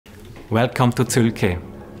Welcome to Zühlke.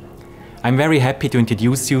 I'm very happy to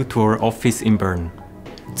introduce you to our office in Bern.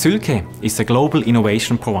 Zühlke is a global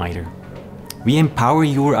innovation provider. We empower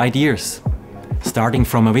your ideas. Starting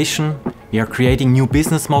from a vision, we are creating new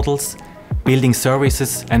business models, building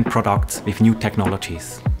services and products with new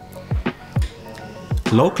technologies.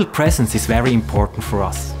 Local presence is very important for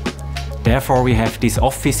us. Therefore, we have this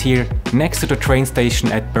office here next to the train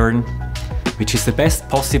station at Bern, which is the best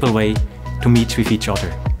possible way to meet with each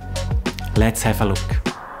other. Let's have a look.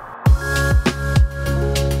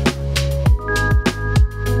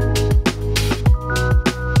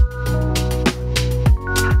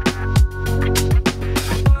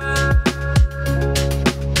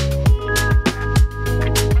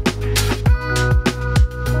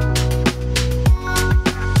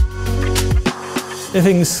 Ich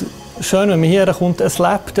finde es schön, wenn man hierher kommt, es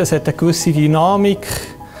lebt, es hat eine gewisse Dynamik,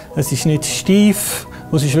 es ist nicht steif,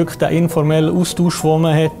 es ist wirklich der informelle Austausch, den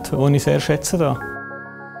man hat, den ich sehr schätze.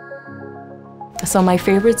 So my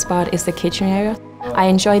favorite spot is the kitchen area. I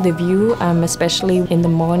enjoy the view, especially in the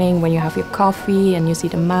morning when you have your coffee and you see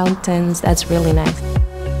the mountains. That's really nice.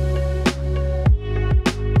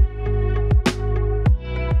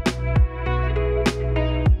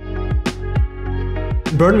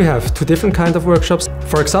 In Bern we have two different kinds of workshops.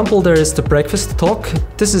 For example, there is the breakfast talk.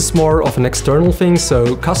 This is more of an external thing,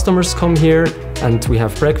 so customers come here and we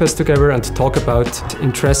have breakfast together and talk about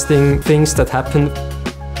interesting things that happen.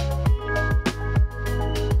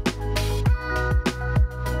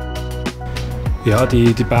 Ja,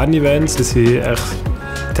 die Bern-Events, das sind echt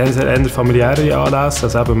tendenziell eher familiäre Anlässe.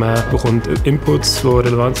 Also eben, man bekommt Inputs, die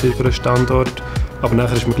relevant sind für den Standort. Aber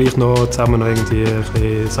nachher ist man gleich noch zusammen noch irgendwie ein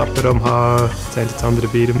bisschen das Apéro am haben, das andere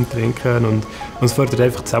Bier trinken und es fördert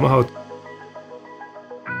einfach Zusammenhalt.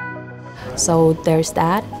 So there's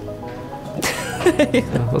that. Ja,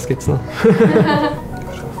 was gibt's noch?